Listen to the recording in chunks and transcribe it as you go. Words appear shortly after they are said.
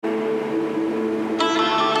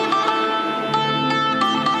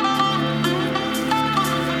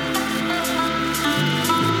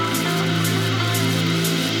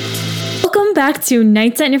Welcome back to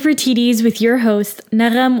Nights at Nefertiti's with your host,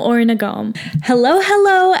 Naram or Nagam.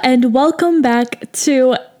 Hello, and welcome back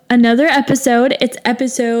to another episode. It's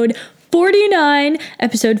episode 49.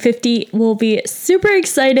 Episode 50 will be super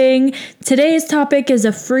exciting. Today's topic is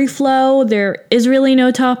a free flow. There is really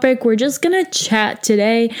no topic. We're just gonna chat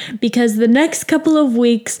today because the next couple of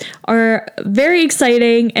weeks are very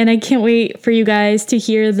exciting and I can't wait for you guys to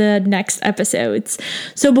hear the next episodes.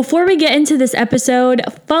 So before we get into this episode,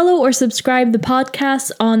 follow or subscribe the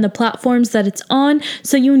podcast on the platforms that it's on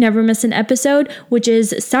so you never miss an episode, which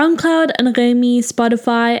is SoundCloud, Anghami,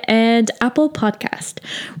 Spotify, and Apple Podcast.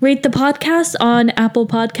 Rate the podcast on Apple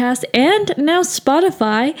Podcast and now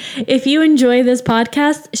Spotify. If you enjoy this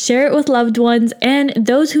podcast, share it with loved ones and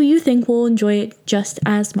those who you think will enjoy it just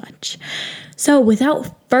as much. So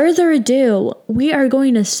without further ado, we are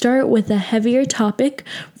going to start with a heavier topic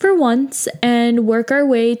for once and work our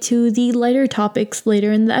way to the lighter topics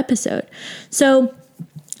later in the episode. So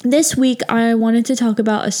this week, I wanted to talk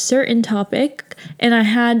about a certain topic, and I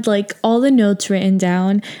had all the notes written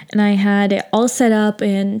down, and I had it all set up,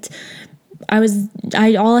 and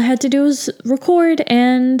all I had to do was record,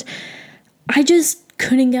 and I just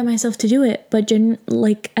couldn't get myself to do it. But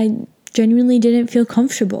I genuinely didn't feel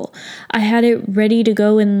comfortable. I had it ready to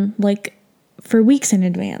go for weeks in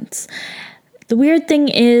advance. The weird thing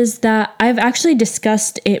is that I've actually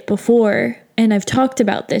discussed it before, and I've talked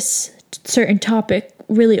about this certain topic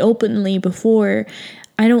really openly before.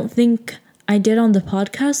 I don't think I did on the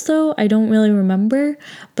podcast though. I don't really remember,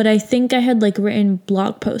 but I think I had written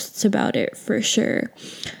blog posts about it for sure.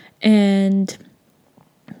 And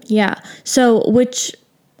yeah, so which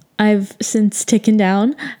I've since taken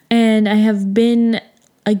down, and I have been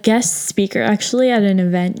a guest speaker actually at an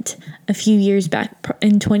event a few years back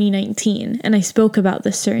in 2019, and I spoke about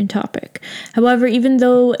this certain topic. However, even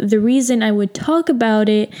though the reason I would talk about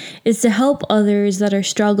it is to help others that are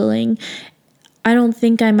struggling, I don't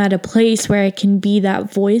think I'm at a place where I can be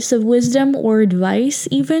that voice of wisdom or advice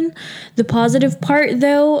even. The positive part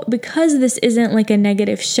though, because this isn't a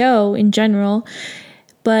negative show in general,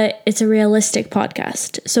 but it's a realistic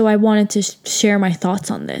podcast. So I wanted to share my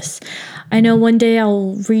thoughts on this. I know one day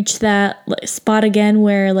I'll reach that spot again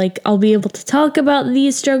where I'll be able to talk about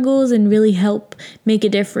these struggles and really help make a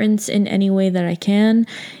difference in any way that I can,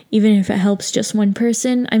 even if it helps just one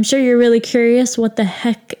person. I'm sure you're really curious what the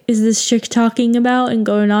heck is this chick talking about and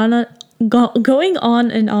going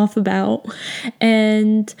on and off about.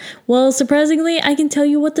 And well, surprisingly, I can tell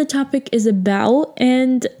you what the topic is about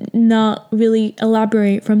and not really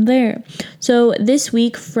elaborate from there. So this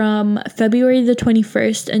week from February the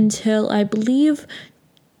 21st until I believe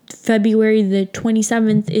February the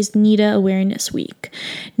 27th is NIDA Awareness Week.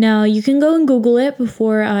 Now you can go and Google it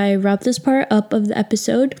before I wrap this part up of the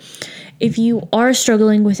episode. If you are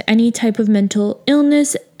struggling with any type of mental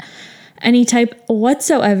illness, any type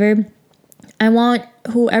whatsoever, I want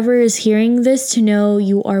whoever is hearing this to know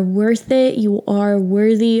you are worth it. You are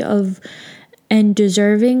worthy of and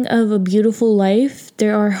deserving of a beautiful life.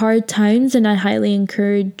 There are hard times, and I highly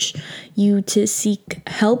encourage you to seek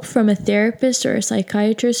help from a therapist or a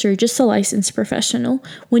psychiatrist or just a licensed professional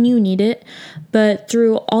when you need it. But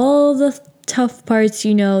through all the tough parts,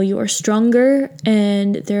 you are stronger,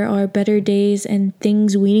 and there are better days and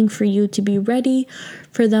things waiting for you to be ready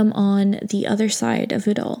for them on the other side of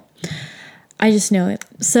it all. I just know it.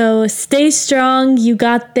 So stay strong. You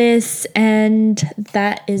got this. And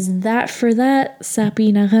that is that for that.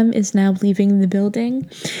 Sapi Nagam is now leaving the building.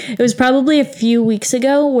 It was probably a few weeks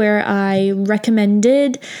ago where I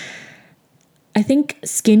recommended, I think,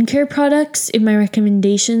 skincare products in my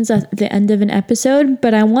recommendations at the end of an episode.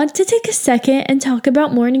 But I want to take a second and talk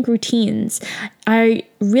about morning routines. I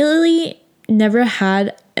really never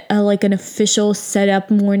had an official set up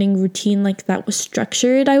morning routine that was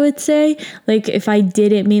structured, I would say. If I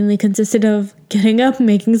did, it mainly consisted of getting up,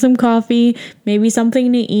 making some coffee, maybe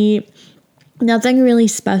something to eat, nothing really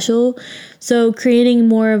special. So creating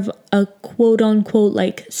more of a quote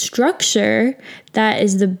unquote structure, that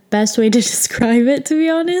is the best way to describe it, to be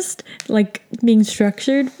honest. Being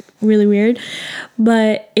structured, really weird,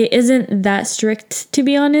 but it isn't that strict, to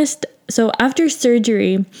be honest. So after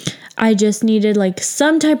surgery, I just needed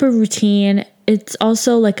some type of routine. It's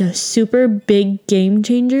also a super big game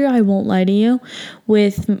changer, I won't lie to you.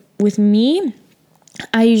 With me,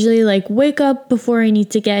 I usually wake up before I need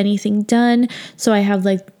to get anything done. So I have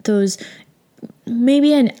those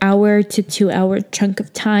maybe an hour to 2 hour chunk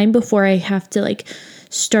of time before I have to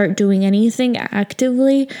start doing anything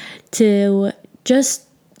actively to just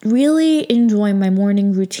really enjoy my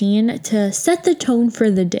morning routine to set the tone for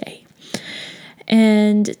the day.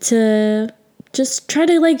 And to just try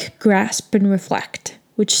to like grasp and reflect,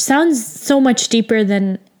 which sounds so much deeper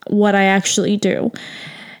than what I actually do.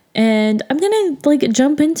 And I'm gonna like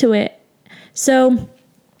jump into it. So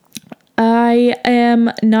I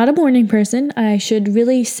am not a morning person. I should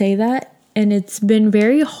really say that. And it's been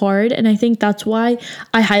very hard. And I think that's why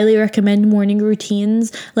I highly recommend morning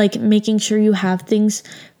routines, like making sure you have things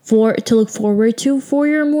to look forward to for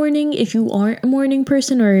your morning if you aren't a morning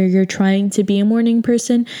person or you're trying to be a morning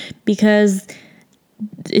person, because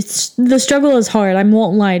the struggle is hard. I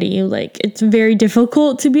won't lie to you. Like, it's very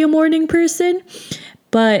difficult to be a morning person,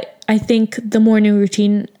 but I think the morning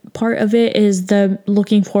routine part of it is the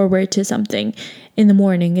looking forward to something in the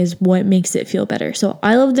morning is what makes it feel better. So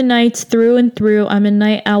I love the nights through and through. I'm a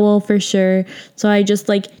night owl for sure. So I just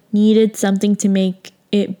like needed something to make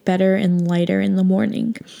it better and lighter in the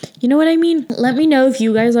morning. You know what I mean? Let me know if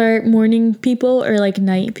you guys are morning people or like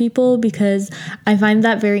night people, because I find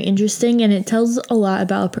that very interesting and it tells a lot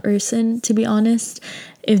about a person, to be honest,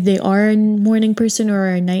 if they are a morning person or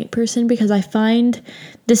a night person, because I find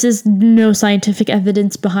this is no scientific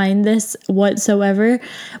evidence behind this whatsoever,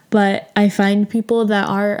 but I find people that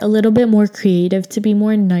are a little bit more creative to be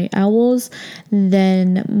more night owls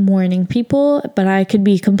than morning people, but I could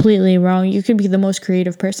be completely wrong. You could be the most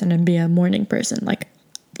creative person and be a morning person.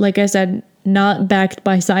 Like I said, not backed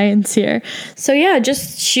by science here. So yeah,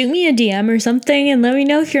 just shoot me a DM or something and let me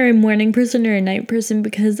know if you're a morning person or a night person,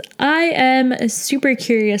 because I am a super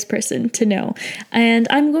curious person to know. And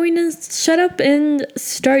I'm going to shut up and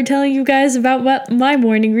start telling you guys about what my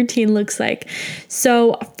morning routine looks like.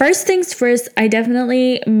 So first things first, I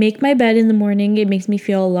definitely make my bed in the morning. It makes me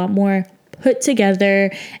feel a lot more put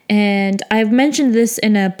together. And I've mentioned this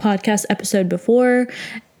in a podcast episode before,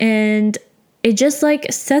 and it just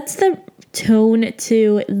like sets the tone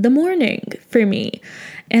to the morning for me.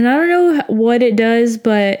 And I don't know what it does,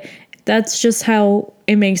 but that's just how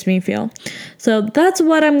it makes me feel. So that's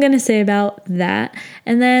what I'm going to say about that.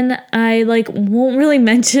 And then I like won't really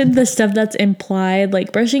mention the stuff that's implied,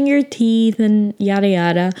 like brushing your teeth and yada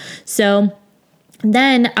yada. So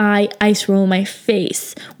then I ice roll my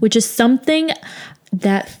face, which is something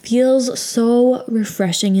that feels so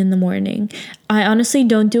refreshing in the morning. I honestly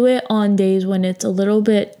don't do it on days when it's a little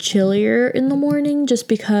bit chillier in the morning, just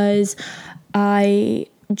because I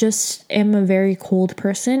just am a very cold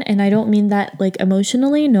person, and I don't mean that like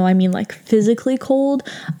emotionally. No, I mean like physically cold.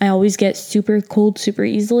 I always get super cold super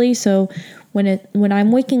easily. So when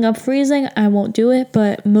I'm waking up freezing, I won't do it,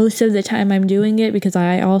 but most of the time I'm doing it because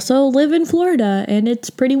I also live in Florida and it's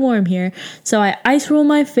pretty warm here. So I ice roll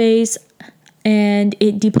my face, and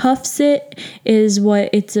it depuffs it, is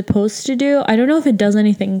what it's supposed to do. I don't know if it does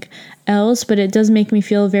anything else, but it does make me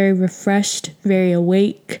feel very refreshed, very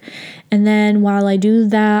awake. And then while I do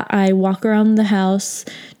that, I walk around the house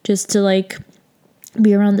just to like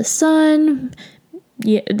be around the sun,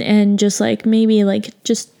 yeah, and just like maybe like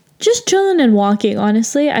just chilling and walking.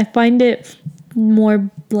 Honestly, I find it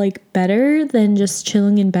more like better than just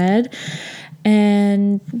chilling in bed.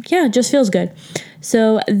 And yeah, it just feels good.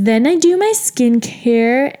 So then I do my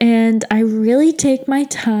skincare, and I really take my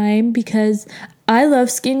time because I love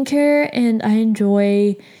skincare and I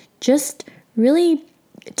enjoy just really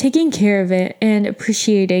taking care of it and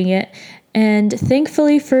appreciating it. And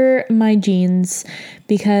thankfully for my genes,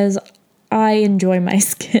 because I enjoy my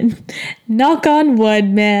skin. Knock on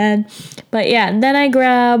wood, man. But yeah, and then I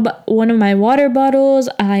grab one of my water bottles.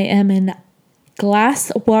 I am an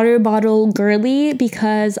glass water bottle girly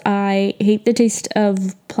because I hate the taste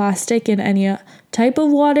of plastic in any type of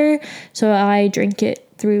water. So I drink it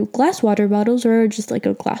through glass water bottles or just like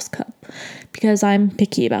a glass cup, because I'm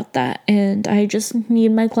picky about that and I just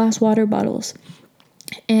need my glass water bottles.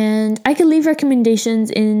 And I can leave recommendations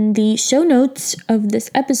in the show notes of this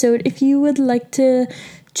episode if you would like to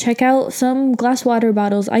check out some glass water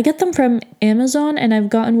bottles. I get them from Amazon, and I've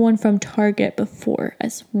gotten one from Target before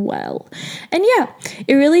as well. And yeah,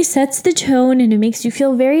 it really sets the tone and it makes you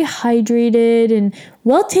feel very hydrated and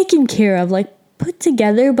well taken care of, like put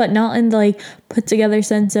together, but not in the like put together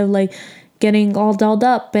sense of like getting all dolled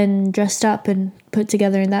up and dressed up and put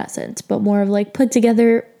together in that sense, but more of like put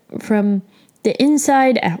together from the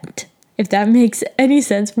inside out, if that makes any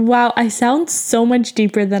sense. Wow, I sound so much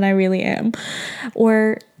deeper than I really am.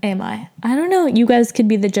 Or am I? I don't know. You guys could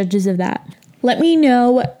be the judges of that. Let me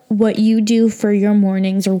know what you do for your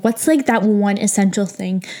mornings, or what's like that one essential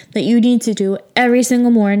thing that you need to do every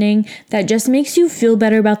single morning that just makes you feel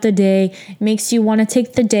better about the day, makes you want to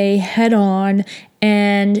take the day head on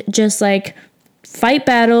and just like fight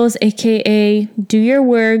battles, aka do your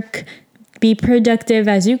work, be productive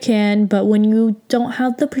as you can. But when you don't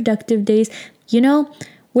have the productive days, you know,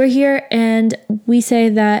 we're here and we say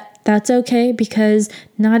that that's okay, because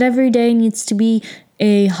not every day needs to be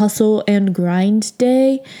a hustle and grind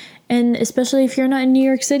day. And especially if you're not in New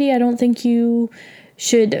York City, I don't think you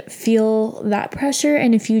should feel that pressure.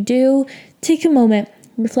 And if you do, take a moment,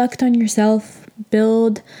 reflect on yourself,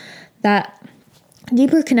 build that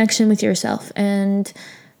deeper connection with yourself, and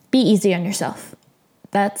be easy on yourself.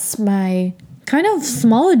 That's my kind of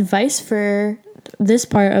small advice for this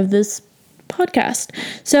part of this podcast.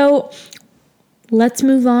 So let's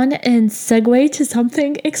move on and segue to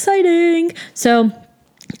something exciting. So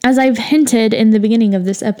as I've hinted in the beginning of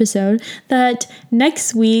this episode, that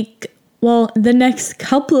next week, the next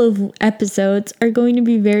couple of episodes are going to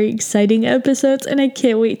be very exciting episodes, and I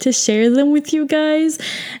can't wait to share them with you guys.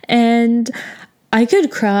 And I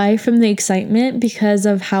could cry from the excitement because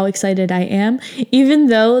of how excited I am. Even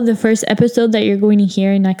though the first episode that you're going to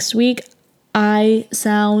hear next week, I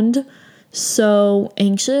sound so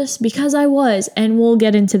anxious, because I was, and we'll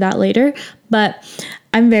get into that later. But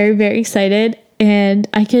I'm very, very excited, and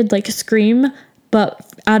I could scream, but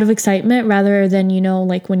out of excitement rather than,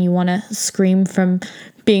 when you want to scream from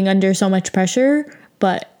being under so much pressure.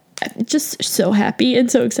 But I'm just so happy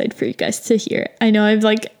and so excited for you guys to hear it. I know I've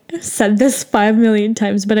said this 5 million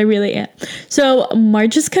times, but I really am. So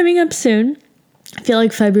March is coming up soon. I feel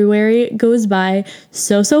like February goes by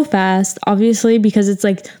so fast, obviously, because it's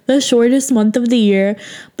the shortest month of the year,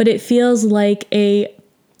 but it feels like a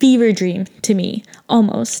fever dream to me,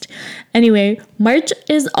 almost. Anyway, March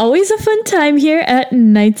is always a fun time here at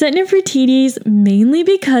Nights at Nefertiti's, mainly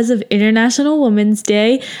because of International Women's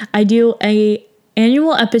Day. I do a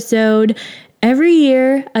annual episode every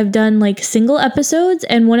year. I've done single episodes,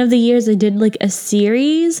 and one of the years I did a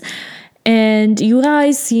series, and you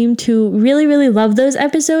guys seem to really, really love those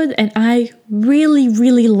episodes, and I really,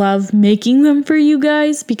 really love making them for you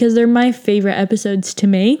guys because they're my favorite episodes to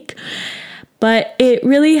make. But it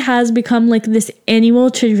really has become this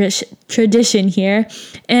annual tradition here,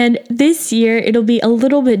 and this year it'll be a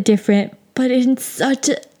little bit different, but in such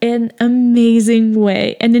an amazing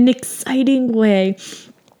way and an exciting way.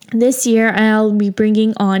 This year, I'll be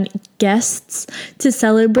bringing on guests to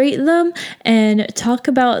celebrate them and talk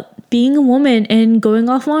about being a woman and going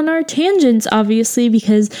off on our tangents, obviously,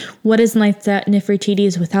 because what is Nights at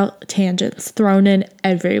Nefertiti's without tangents thrown in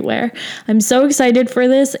everywhere? I'm so excited for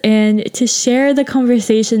this and to share the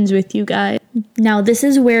conversations with you guys. Now, this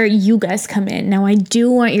is where you guys come in. Now, I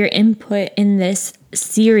do want your input in this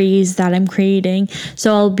series that I'm creating.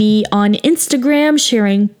 So I'll be on Instagram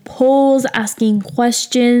sharing polls, asking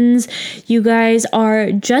questions. You guys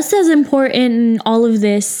are just as important in all of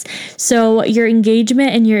this. So your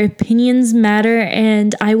engagement and your opinions matter,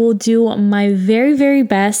 and I will do my very, very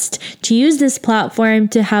best to use this platform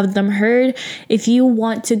to have them heard. If you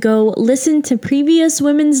want to go listen to previous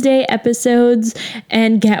Women's Day episodes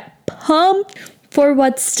and get pumped for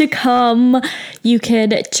what's to come, you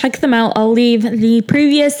could check them out. I'll leave the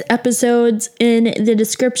previous episodes in the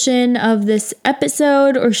description of this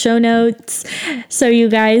episode or show notes so you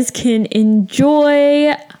guys can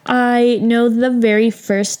enjoy. I know the very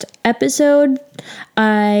first episode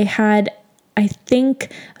I had, I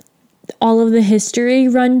think, all of the history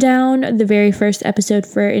rundown, the very first episode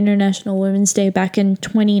for International Women's Day back in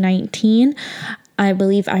 2019. I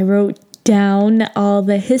believe I wrote down all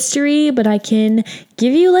the history, but I can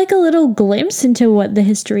give you a little glimpse into what the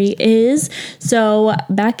history is. So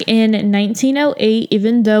back in 1908,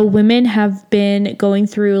 even though women have been going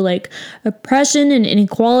through oppression and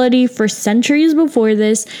inequality for centuries before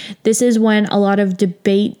this is when a lot of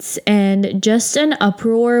debates and just an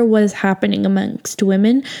uproar was happening amongst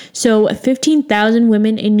women. So 15,000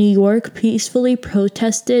 women in New York peacefully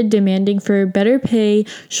protested, demanding for better pay,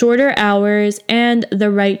 shorter hours, and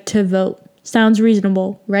the right to vote. Sounds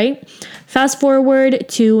reasonable, right? Fast forward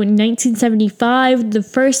to 1975, the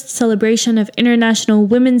first celebration of International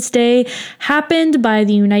Women's Day happened by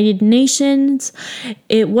the United Nations.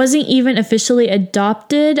 It wasn't even officially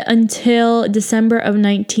adopted until December of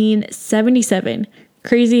 1977.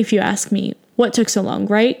 Crazy if you ask me. What took so long,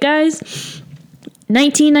 right, guys?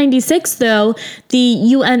 1996, though, the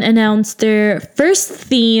UN announced their first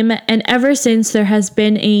theme, and ever since there has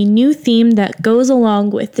been a new theme that goes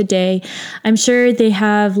along with the day. I'm sure they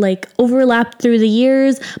have overlapped through the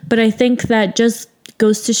years, but I think that just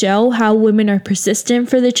goes to show how women are persistent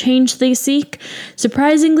for the change they seek.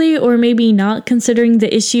 Surprisingly, or maybe not, considering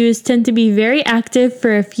the issues tend to be very active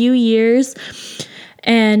for a few years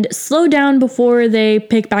and slow down before they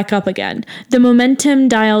pick back up again. The momentum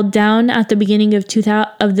dialed down at the beginning of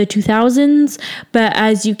the 2000s, but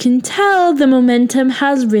as you can tell, the momentum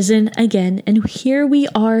has risen again, and here we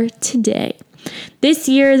are today. This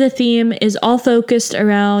year, the theme is all focused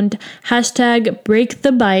around hashtag break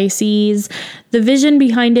the biases. The vision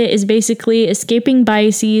behind it is basically escaping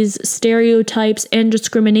biases, stereotypes, and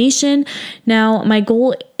discrimination. Now, my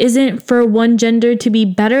goal isn't for one gender to be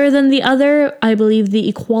better than the other. I believe the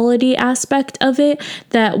equality aspect of it,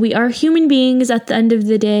 that we are human beings at the end of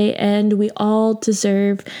the day, and we all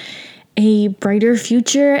deserve a brighter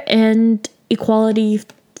future and equality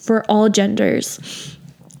for all genders.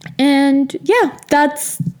 And yeah,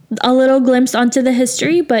 that's a little glimpse onto the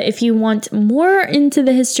history, but if you want more into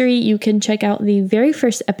the history, you can check out the very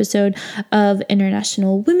first episode of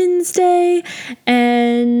International Women's Day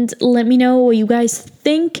and let me know what you guys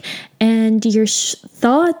think and your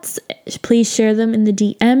thoughts. Please share them in the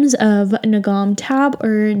DMs of Nagam Tab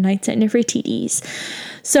or Nights at Nefertiti's.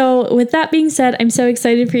 So with that being said, I'm so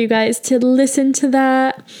excited for you guys to listen to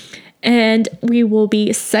that. And we will be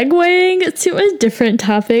segueing to a different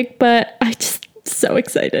topic, but I just so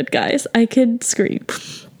excited, guys. I could scream.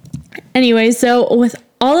 Anyway, so with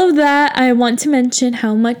all of that, I want to mention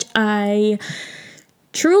how much I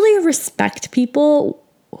truly respect people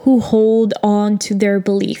who hold on to their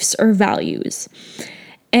beliefs or values.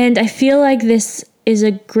 And I feel like this is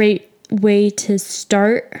a great way to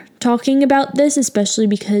start talking about this, especially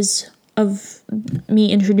because of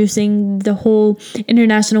me introducing the whole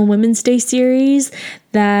International Women's Day series,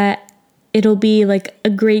 that it'll be like a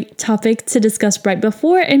great topic to discuss right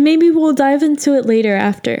before, and maybe we'll dive into it later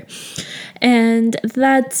after. And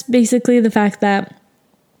that's basically the fact that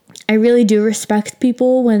I really do respect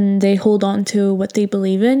people when they hold on to what they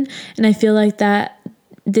believe in, and I feel like that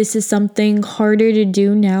this is something harder to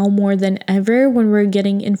do now more than ever when we're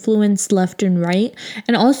getting influenced left and right,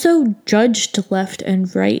 and also judged left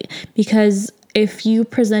and right, because if you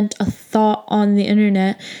present a thought on the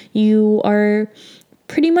internet, you are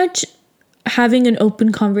pretty much having an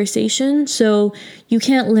open conversation, so you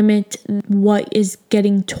can't limit what is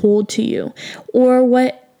getting told to you or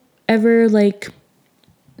whatever like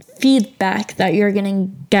feedback that you're gonna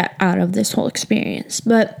get out of this whole experience.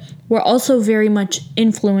 But we're also very much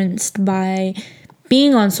influenced by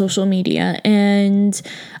being on social media, and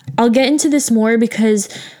I'll get into this more because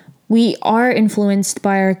we are influenced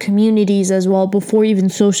by our communities as well before even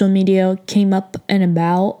social media came up and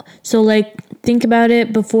about. So like, think about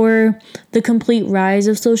it, before the complete rise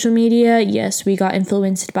of social media, yes, we got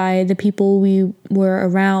influenced by the people we were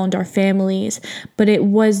around, our families, but it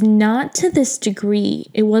was not to this degree.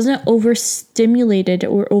 It wasn't overstimulated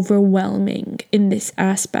or overwhelming in this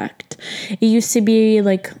aspect. It used to be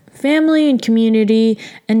like family and community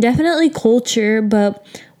and definitely culture, but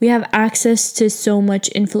we have access to so much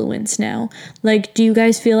influence now. Like, do you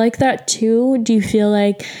guys feel like that too? Do you feel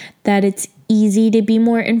like that it's easy to be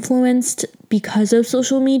more influenced because of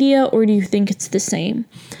social media, or do you think it's the same?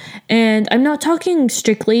 And I'm not talking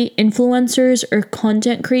strictly influencers or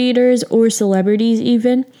content creators or celebrities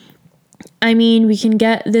even. I mean, we can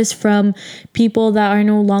get this from people that are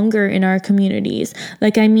no longer in our communities.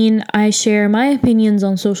 Like, I mean, I share my opinions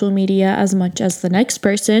on social media as much as the next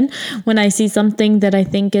person when I see something that I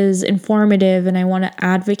think is informative and I want to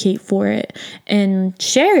advocate for it and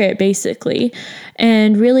share it, basically.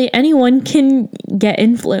 And really, anyone can get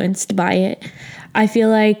influenced by it. I feel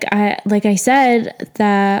like I said,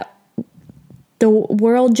 that the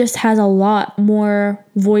world just has a lot more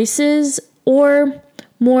voices or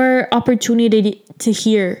more opportunity to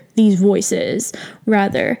hear these voices,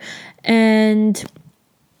 rather. And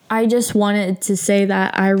I just wanted to say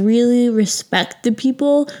that I really respect the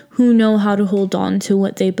people who know how to hold on to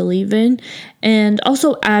what they believe in and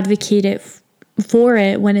also advocate it for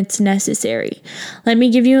it when it's necessary. Let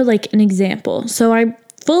me give you like an example. So I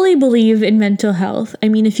fully believe in mental health. I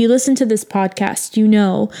mean, if you listen to this podcast, you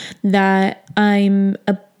know that I'm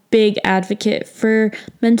a big advocate for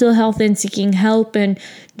mental health and seeking help and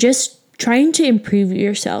just trying to improve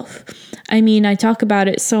yourself. I mean, I talk about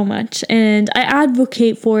it so much and I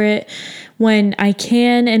advocate for it when I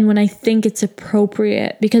can and when I think it's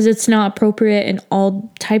appropriate, because it's not appropriate in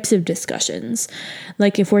all types of discussions.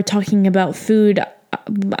 Like if we're talking about food,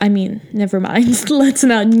 I mean, never mind. Let's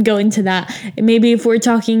not go into that. Maybe if we're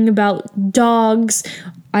talking about dogs,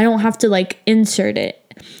 I don't have to like insert it.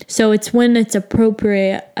 So it's when it's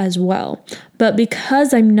appropriate as well. But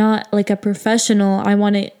because I'm not like a professional, I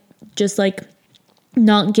want to just like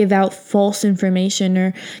not give out false information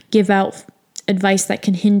or give out advice that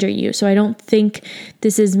can hinder you. So I don't think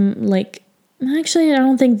this is like, actually, I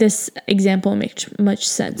don't think this example makes much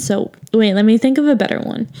sense. So wait, let me think of a better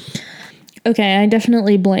one. Okay, I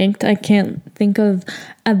definitely blanked. I can't think of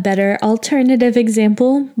a better alternative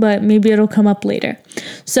example, but maybe it'll come up later.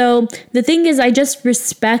 So the thing is, I just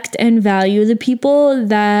respect and value the people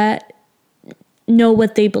that know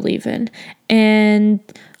what they believe in and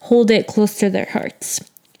hold it close to their hearts.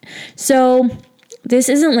 So this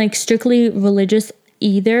isn't like strictly religious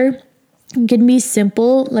either. It can be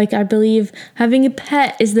simple. Like, I believe having a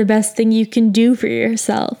pet is the best thing you can do for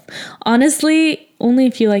yourself. Honestly, only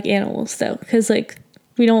if you like animals though, because like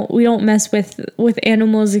we don't mess with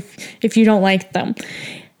animals if you don't like them.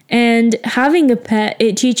 And having a pet,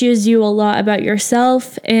 it teaches you a lot about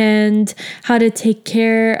yourself and how to take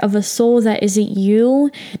care of a soul that isn't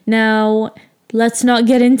you. Now, let's not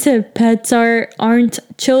get into pets aren't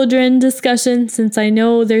children discussion, since I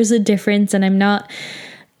know there's a difference and I'm not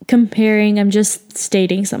comparing, I'm just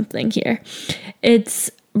stating something here.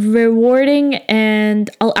 It's rewarding and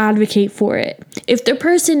I'll advocate for it. If the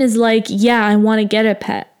person is like, yeah, I want to get a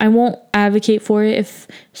pet, I won't advocate for it. If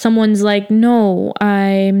someone's like, no,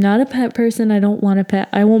 I'm not a pet person, I don't want a pet,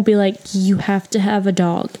 I won't be like, you have to have a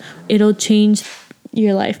dog. It'll change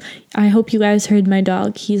your life. I hope you guys heard my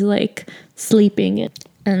dog. He's like sleeping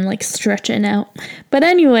and like stretching out. But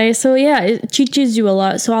anyway, so yeah, it teaches you a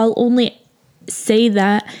lot. So I'll only say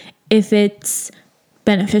that if it's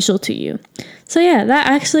beneficial to you. So yeah, that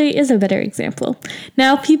actually is a better example.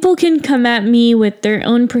 Now, people can come at me with their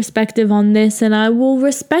own perspective on this, and I will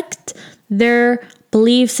respect their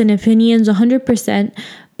beliefs and opinions 100%.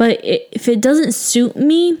 But if it doesn't suit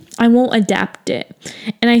me, I won't adapt it.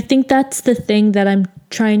 And I think that's the thing that I'm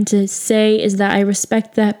trying to say, is that I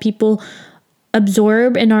respect that people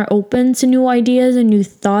absorb and are open to new ideas and new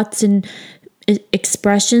thoughts and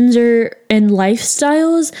expressions and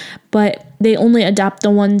lifestyles, but they only adopt the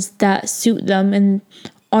ones that suit them and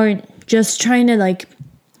aren't just trying to like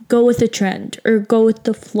go with the trend or go with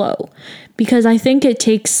the flow. Because I think it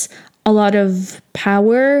takes a lot of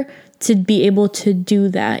power to be able to do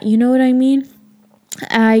that. You know what I mean?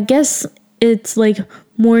 I guess it's like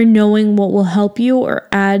more knowing what will help you or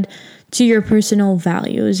add to your personal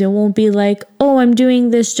values. It won't be like, oh, I'm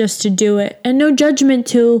doing this just to do it. And no judgment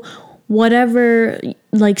to whatever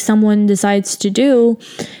like someone decides to do.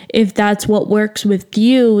 If that's what works with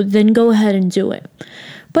you, then go ahead and do it.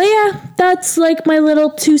 But yeah, that's like my little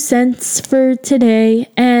 2 cents for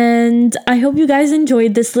today. And I hope you guys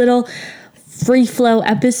enjoyed this little free flow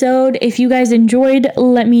episode. If you guys enjoyed,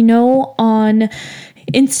 let me know on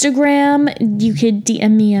Instagram. You could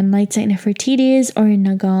DM me on Lightside Nefertiti's or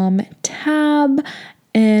Nagam tab,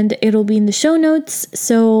 and it'll be in the show notes.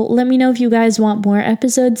 So let me know if you guys want more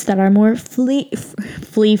episodes that are more free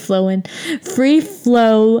flow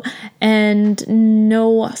and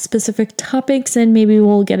no specific topics, and maybe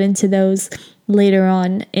we'll get into those later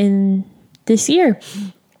on in this year.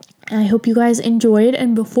 I hope you guys enjoyed,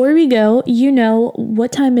 and before we go, you know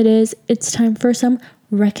what time it is. It's time for some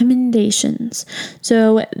recommendations.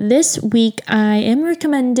 So this week I am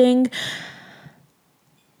recommending,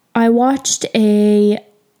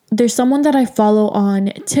 there's someone that I follow on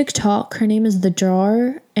TikTok. Her name is The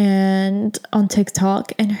Jar, and on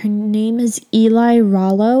TikTok, and her name is Eli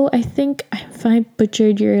Rollo. I think if I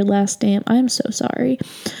butchered your last name, I'm so sorry.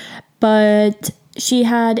 But she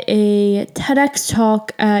had a TEDx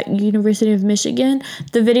talk at University of Michigan.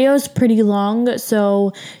 The video is pretty long,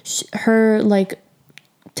 so her like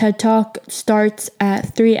TED Talk starts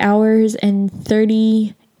at 3 hours and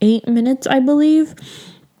 38 minutes, I believe.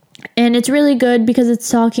 And it's really good because it's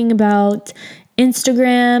talking about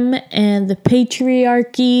Instagram and the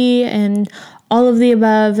patriarchy and all of the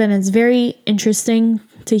above. And it's very interesting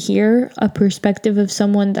to hear a perspective of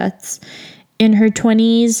someone that's in her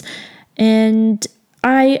 20s. And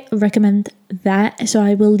I recommend that. So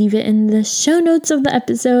I will leave it in the show notes of the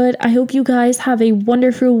episode. I hope you guys have a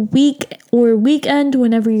wonderful week or weekend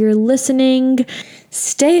whenever you're listening.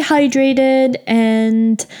 Stay hydrated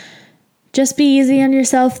and just be easy on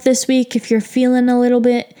yourself this week if you're feeling a little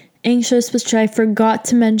bit anxious, which I forgot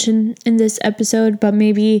to mention in this episode, but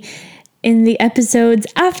maybe in the episodes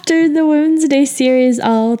after the Women's Day series,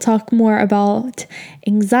 I'll talk more about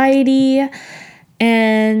anxiety,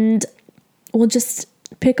 and we'll just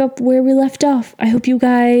pick up where we left off. I hope you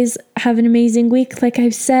guys have an amazing week, like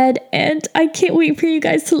I've said, and I can't wait for you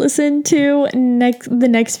guys to listen to the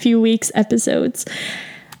next few weeks' episodes.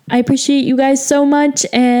 I appreciate you guys so much,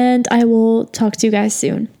 and I will talk to you guys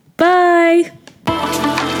soon. Bye!